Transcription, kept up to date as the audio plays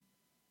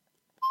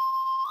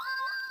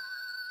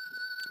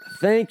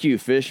Thank you,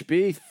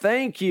 Fishby.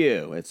 Thank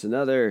you. It's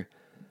another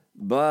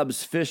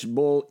Bob's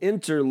Fishbowl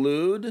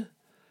interlude.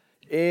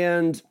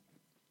 And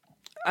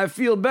I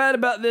feel bad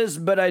about this,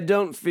 but I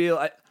don't feel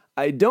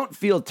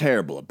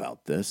terrible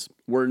about this.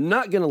 We're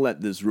not going to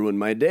let this ruin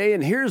my day,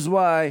 and here's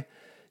why.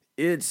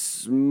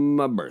 It's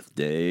my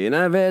birthday, and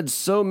I've had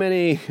so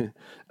many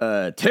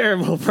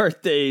terrible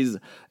birthdays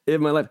in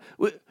my life.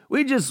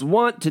 We just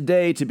want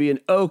today to be an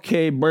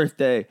okay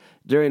birthday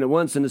during a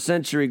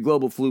once-in-a-century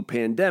global flu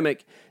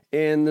pandemic.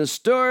 And the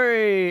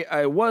story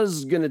I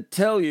was going to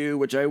tell you,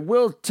 which I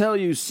will tell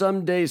you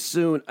someday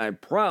soon, I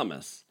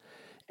promise.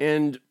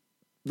 And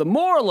the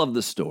moral of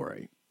the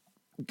story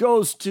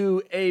goes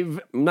to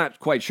I'm not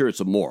quite sure it's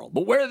a moral,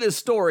 but where this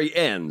story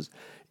ends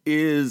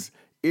is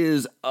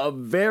a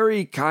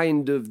very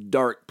kind of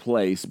dark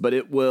place, but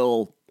it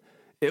will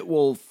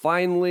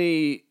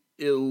finally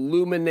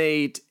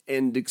illuminate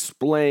and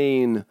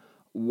explain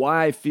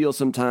why I feel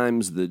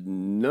sometimes that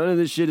none of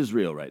this shit is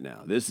real right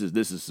now. This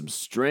is some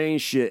strange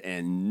shit,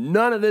 and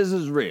none of this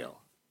is real.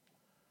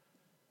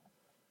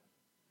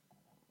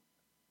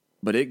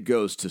 But it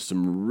goes to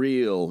some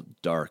real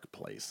dark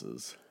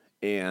places,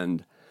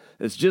 and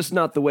it's just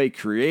not the way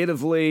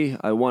creatively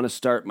I want to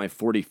start my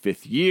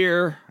 45th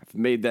year. I've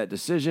made that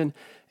decision.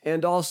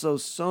 And also,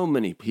 so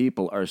many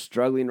people are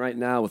struggling right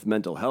now with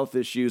mental health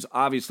issues.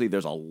 Obviously,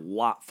 there's a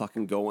lot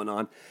fucking going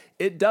on.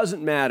 It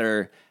doesn't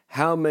matter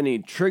how many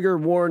trigger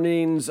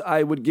warnings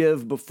I would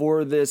give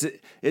before this.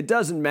 It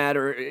doesn't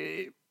matter.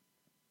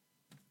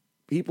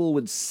 People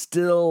would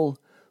still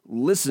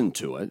listen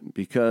to it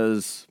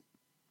because,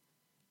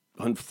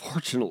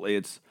 unfortunately,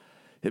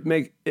 it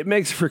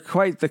makes for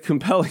quite the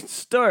compelling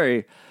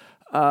story.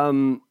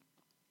 But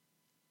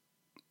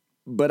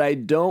I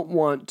don't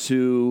want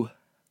to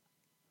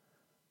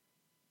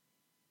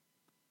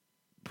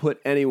put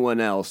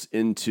anyone else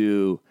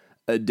into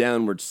a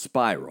downward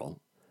spiral.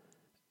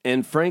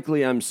 And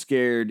frankly, I'm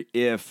scared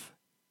if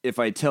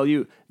I tell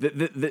you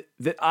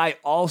that I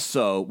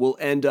also will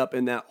end up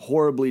in that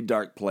horribly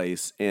dark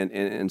place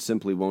and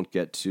simply won't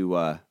get to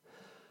at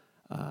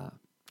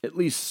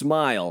least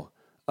smile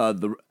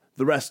the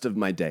rest of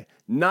my day.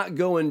 Not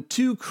going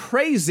too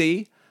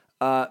crazy.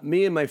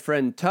 Me and my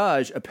friend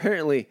Taj,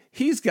 apparently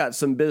he's got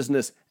some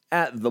business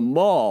at the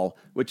mall,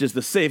 which is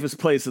the safest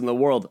place in the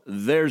world.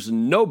 There's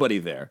nobody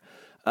there.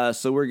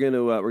 So we're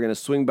gonna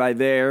swing by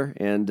there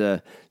and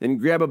then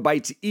grab a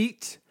bite to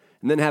eat,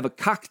 and then have a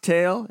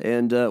cocktail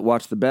and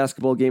watch the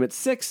basketball game at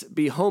 6.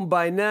 Be home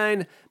by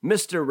 9,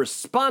 Mr.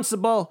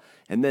 Responsible,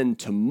 and then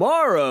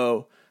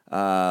tomorrow,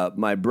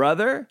 my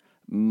brother,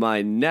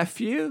 my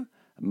nephew,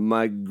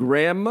 my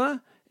grandma,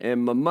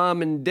 and my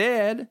mom and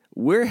dad,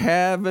 we're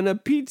having a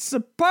pizza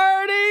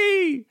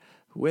party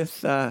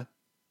with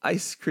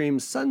ice cream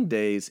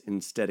sundaes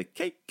instead of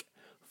cake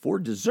for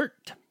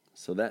dessert.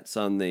 So that's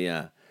on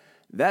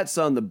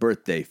the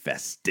birthday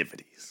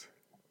festivities.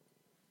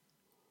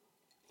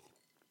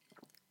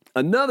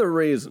 Another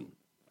reason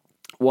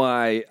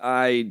why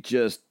I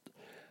just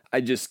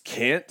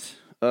can't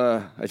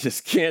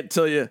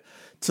tell you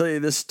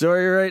this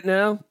story right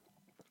now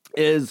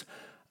is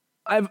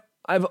I've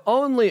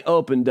only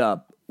opened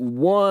up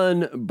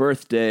one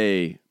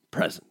birthday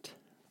present,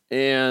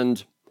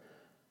 and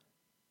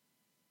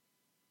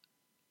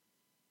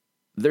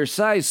they're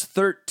size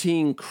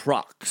 13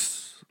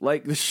 Crocs,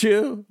 like the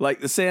shoe,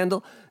 like the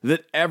sandal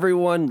that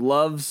everyone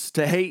loves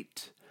to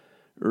hate.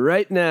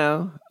 Right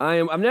now,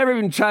 I've never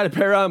even tried a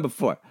pair on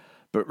before,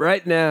 but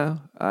right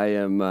now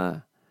I'm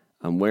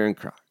wearing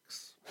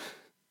Crocs.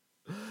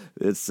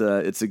 It's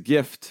a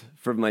gift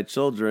from my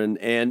children,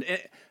 and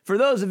for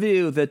those of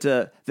you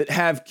that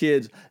have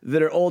kids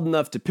that are old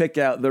enough to pick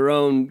out their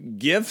own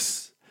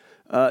gifts,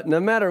 no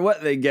matter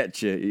what they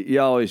get you, you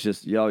always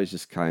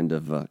just kind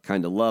of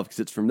love because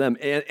it's from them.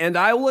 And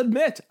I will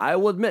admit,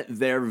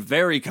 they're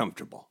very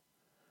comfortable.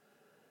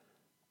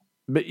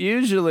 But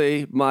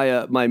usually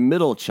my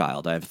middle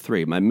child, I have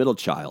 3. My middle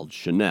child,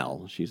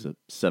 Chanel, she's a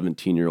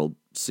 17-year-old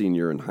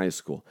senior in high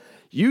school.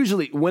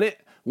 Usually when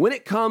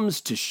it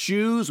comes to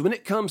shoes, when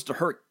it comes to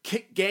her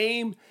kick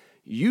game,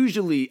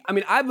 usually, I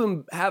mean, I've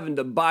been having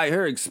to buy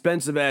her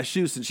expensive ass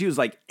shoes since she was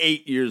like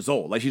 8 years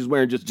old. Like she's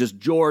wearing just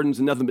Jordans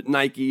and nothing but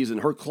Nikes,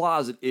 and her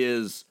closet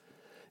is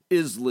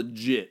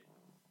legit.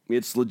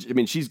 It's legit. I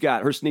mean, she's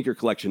got her sneaker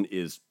collection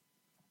is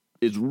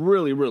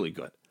really, really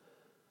good.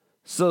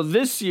 So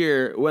this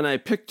year, when I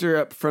picked her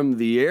up from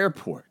the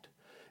airport,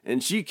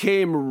 and she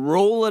came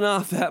rolling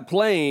off that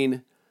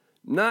plane,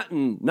 not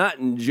in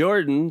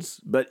Jordans,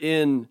 but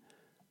in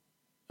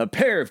a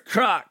pair of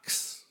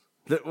Crocs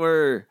that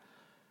were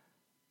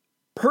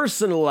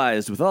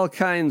personalized with all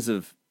kinds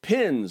of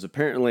pins.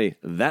 Apparently,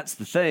 that's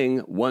the thing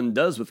one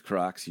does with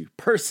Crocs. You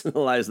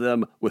personalize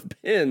them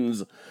with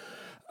pins.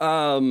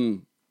 I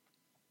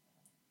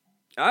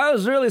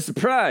was really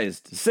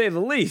surprised, to say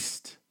the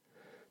least,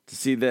 to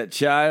see that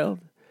child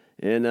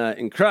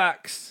in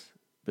Crocs.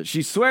 But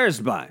she swears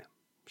by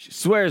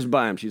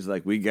him. She's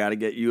like, we got to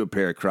get you a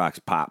pair of Crocs,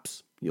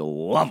 Pops.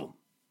 You'll love them.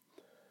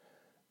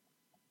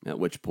 At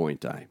which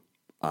point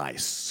I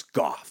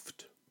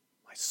scoffed.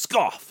 I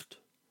scoffed.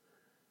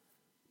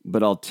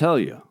 But I'll tell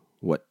you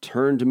what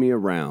turned me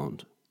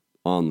around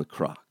on the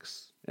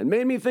Crocs and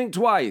made me think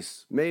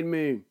twice, made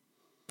me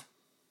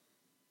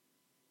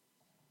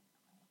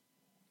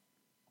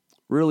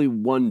really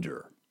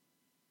wonder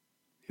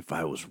if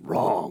I was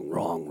wrong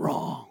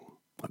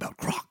about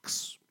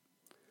Crocs.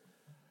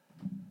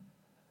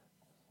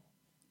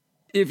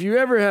 If you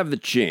ever have the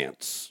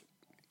chance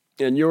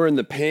and you're in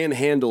the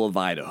panhandle of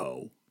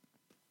Idaho,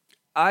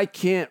 I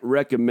can't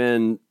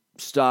recommend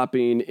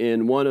stopping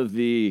in one of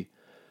the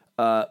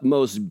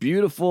most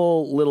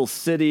beautiful little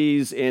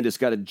cities, and it's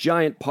got a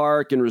giant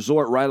park and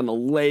resort right on the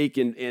lake,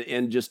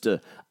 and just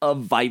a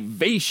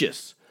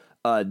vivacious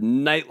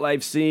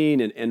nightlife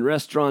scene and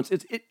restaurants.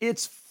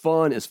 It's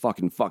fun as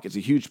fucking fuck. It's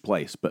a huge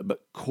place,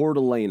 but Coeur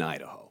d'Alene,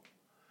 Idaho,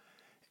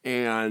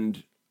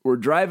 and we're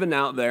driving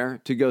out there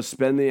to go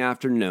spend the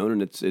afternoon,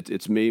 and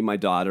it's me, my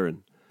daughter,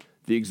 and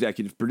the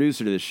executive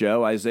producer to the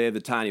show, Isaiah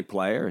the Tiny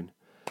Player, and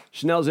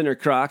Chanel's in her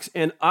Crocs,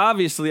 and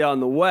obviously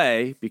on the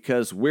way,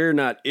 because we're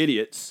not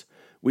idiots,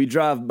 we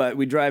drive by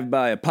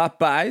a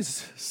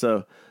Popeyes.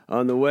 So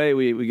on the way,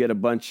 we get a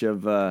bunch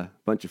of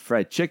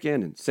fried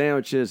chicken and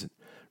sandwiches, and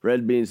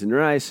red beans and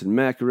rice and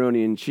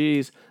macaroni and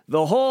cheese,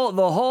 the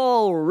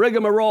whole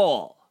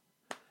rigmarole.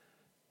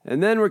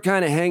 And then we're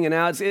kind of hanging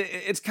out.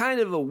 It's kind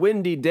of a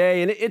windy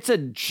day, and it's a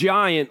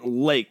giant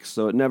lake,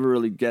 so it never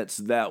really gets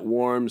that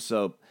warm.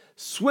 So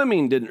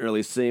swimming didn't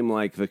really seem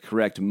like the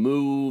correct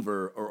move,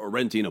 or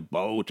renting a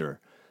boat or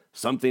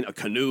something, a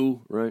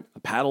canoe, right? A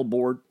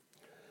paddleboard.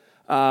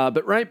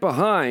 But right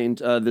behind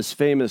this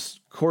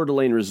famous Coeur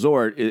d'Alene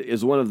resort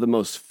is one of the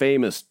most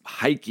famous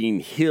hiking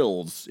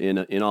hills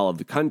in all of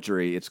the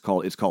country. It's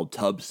called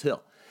Tubbs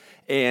Hill.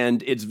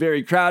 And it's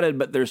very crowded,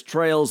 but there's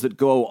trails that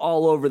go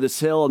all over this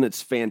hill, and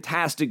it's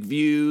fantastic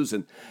views,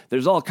 and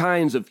there's all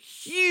kinds of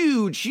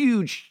huge,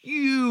 like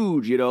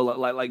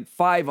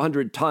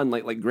 500-ton,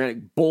 like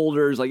granite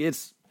boulders. Like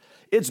it's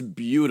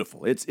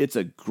beautiful. It's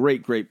a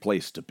great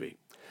place to be.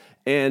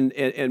 And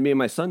me and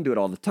my son do it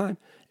all the time.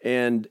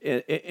 And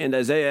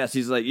Isaiah asks,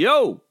 he's like,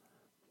 "Yo,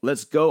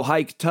 let's go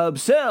hike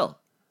Tubbs Hill."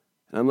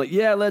 And I'm like,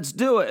 "Yeah, let's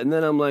do it." And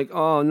then I'm like,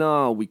 "Oh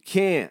no, we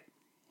can't.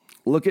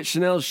 Look at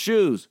Chanel's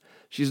shoes.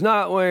 She's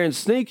not wearing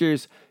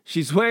sneakers.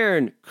 She's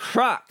wearing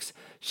Crocs.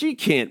 She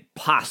can't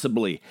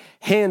possibly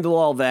handle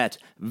all that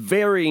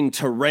varying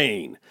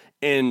terrain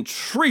and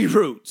tree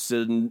roots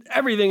and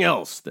everything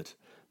else that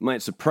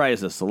might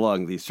surprise us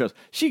along these trails.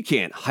 She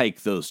can't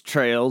hike those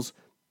trails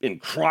in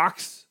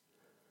Crocs."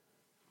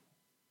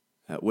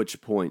 At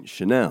which point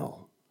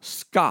Chanel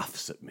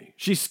scoffs at me.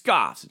 She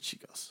scoffs and she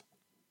goes,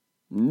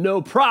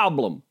 "No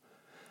problem.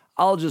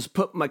 I'll just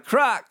put my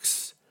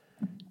Crocs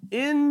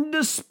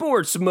into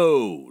sports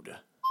mode."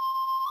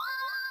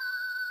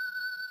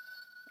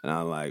 And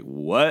I'm like,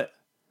 "What?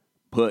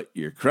 Put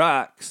your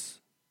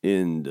Crocs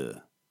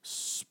into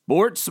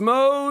sports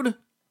mode?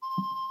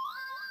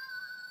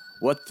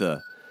 What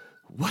the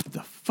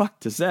fuck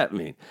does that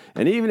mean?"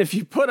 And even if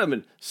you put them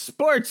in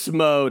sports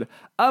mode,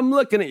 I'm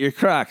looking at your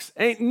Crocs.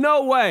 Ain't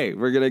no way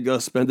we're going to go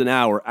spend an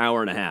hour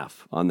and a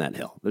half on that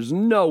hill. There's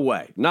no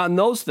way. Not in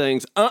those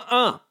things.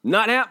 Not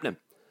happening.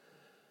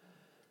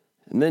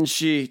 And then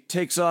she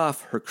takes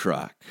off her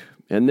Croc,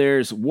 and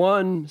there's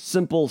one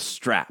simple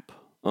strap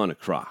on a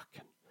Croc.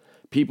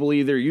 People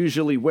either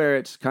usually wear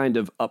it kind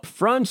of up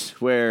front,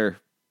 where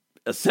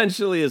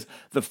essentially is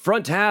the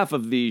front half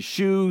of the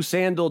shoe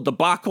sandal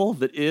debacle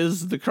that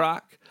is the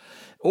Croc,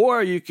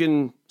 or you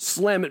can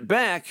slam it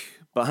back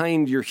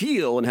behind your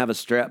heel and have a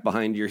strap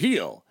behind your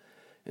heel.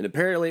 And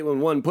apparently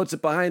when one puts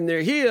it behind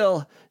their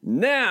heel,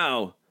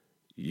 now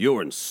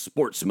you're in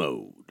sports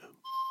mode.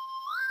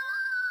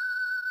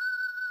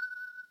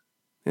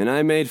 And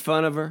I made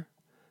fun of her.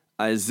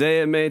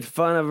 Isaiah made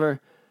fun of her.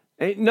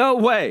 Ain't no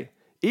way,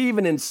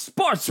 even in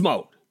sports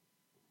mode,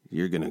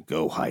 you're gonna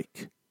go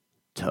hike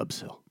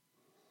Tubbs Hill.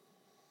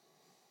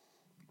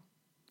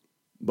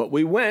 But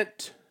we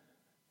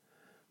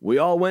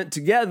all went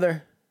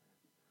together.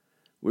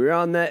 We were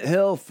on that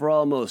hill for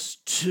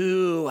almost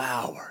 2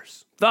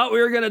 hours. Thought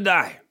we were going to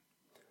die.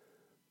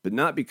 But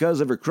not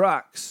because of her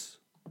Crocs.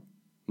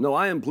 No,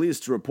 I am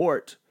pleased to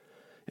report.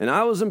 And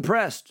I was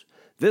impressed.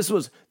 This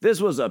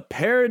was a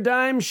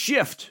paradigm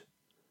shift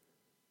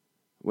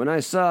when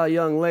I saw a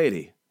young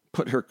lady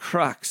put her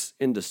Crocs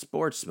into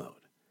sports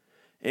mode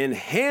and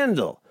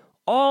handle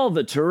all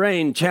the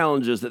terrain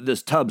challenges that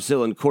this Tubbs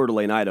Hill in Coeur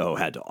d'Alene, Idaho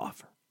had to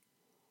offer.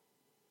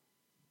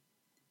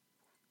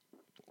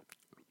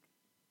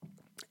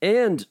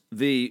 And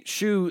the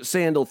shoe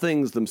sandal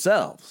things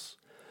themselves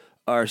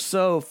are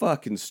so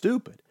fucking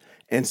stupid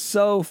and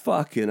so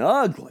fucking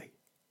ugly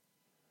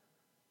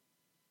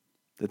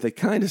that they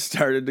kind of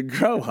started to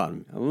grow on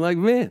me. I'm like,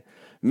 man,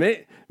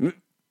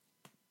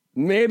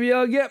 maybe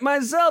I'll get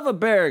myself a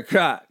pair of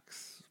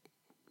Crocs.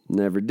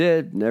 Never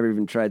did, never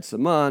even tried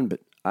some on,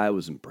 but I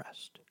was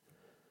impressed.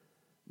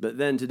 But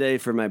then today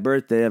for my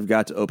birthday, I've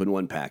got to open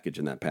one package,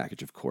 and that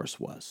package, of course,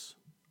 was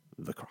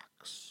the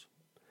Crocs.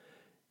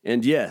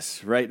 And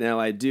yes, right now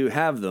I do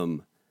have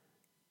them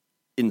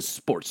in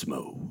sports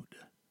mode.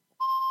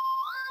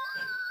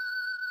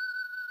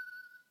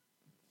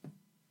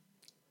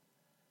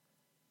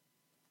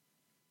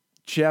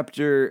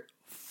 chapter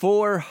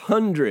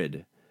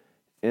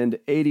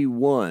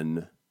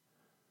 481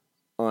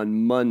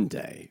 on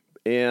Monday.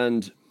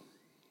 And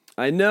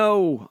I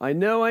know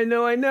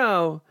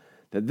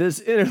that this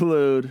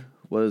interlude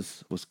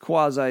was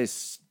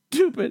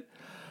quasi-stupid.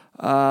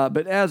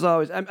 But as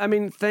always, I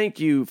mean, thank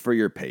you for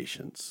your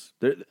patience.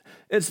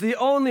 It's the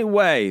only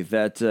way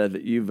that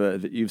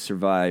you've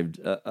survived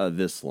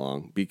this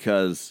long,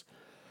 because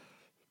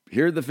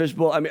here at the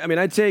Fishbowl, I mean,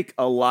 I take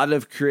a lot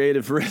of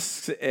creative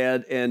risks,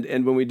 and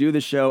when we do the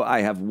show,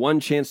 I have one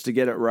chance to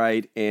get it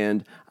right,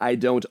 and I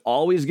don't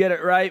always get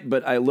it right,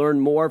 but I learn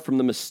more from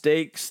the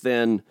mistakes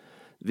than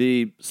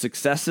the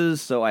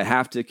successes, so I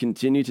have to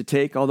continue to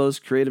take all those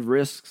creative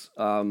risks.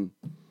 And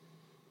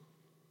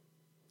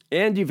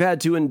you've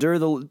had to endure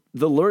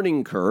the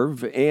learning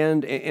curve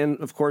and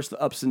of course the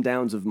ups and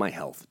downs of my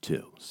health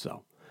too.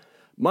 So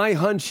my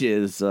hunch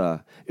is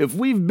if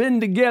we've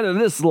been together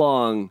this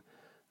long,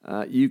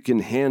 you can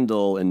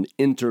handle an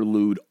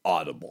interlude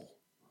audible,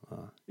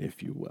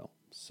 if you will.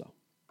 So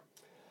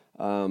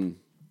I'm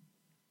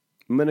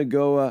gonna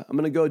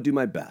go do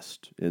my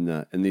best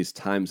in these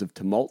times of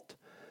tumult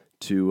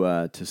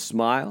to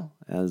smile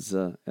as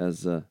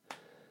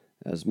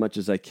much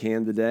as I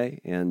can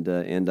today,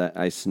 and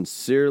I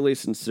sincerely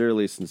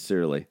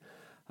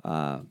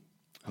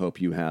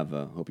hope you have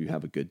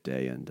a good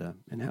day and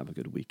have a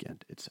good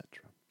weekend,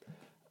 etc.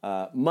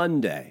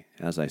 Monday,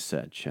 as I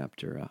said,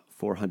 chapter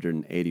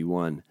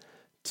 481.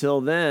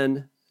 Till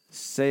then,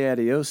 say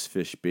adios,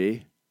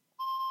 Fishbee.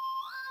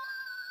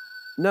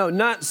 No,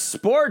 not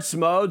sports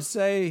mode.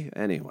 Say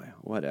anyway,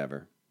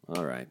 whatever.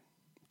 All right.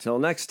 Till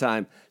next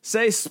time,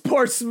 say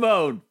sports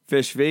mode,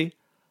 Fishbee.